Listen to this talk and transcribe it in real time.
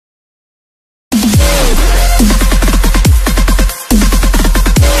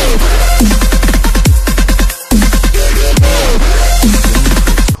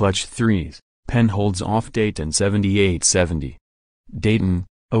clutch threes. Penn holds off Dayton 78-70. Dayton,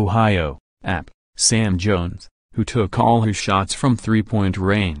 Ohio, Sam Jones, who took all his shots from three-point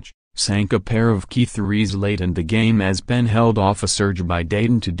range, sank a pair of key threes late in the game as Penn held off a surge by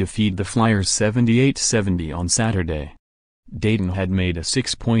Dayton to defeat the Flyers 78-70 on Saturday. Dayton had made a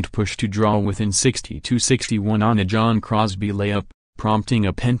 6-point push to draw within 60-61 on a John Crosby layup, prompting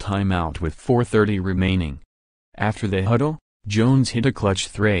a Penn timeout with 4:30 remaining. After the huddle, Jones hit a clutch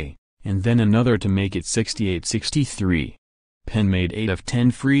three, and then another to make it 68-63. Penn made 8 of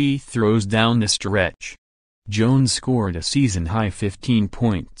 10 free throws down the stretch. Jones scored a season-high 15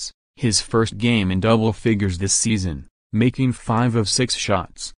 points, his first game in double figures this season, making 5 of 6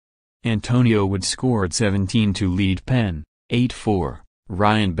 shots. Antonio Wood scored 17 to lead Penn, 8-4,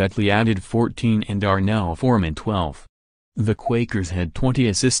 Ryan Betley added 14 and Darnell Foreman 12. The Quakers had 20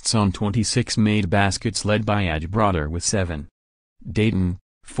 assists on 26 made baskets led by AJ Brodeur with 7. Dayton,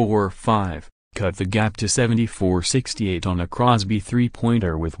 4-5, cut the gap to 74-68 on a Crosby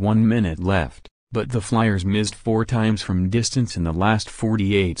three-pointer with 1 minute left, but the Flyers missed 4 times from distance in the last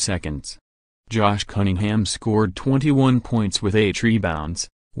 48 seconds. Josh Cunningham scored 21 points with 8 rebounds,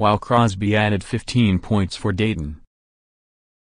 while Crosby added 15 points for Dayton.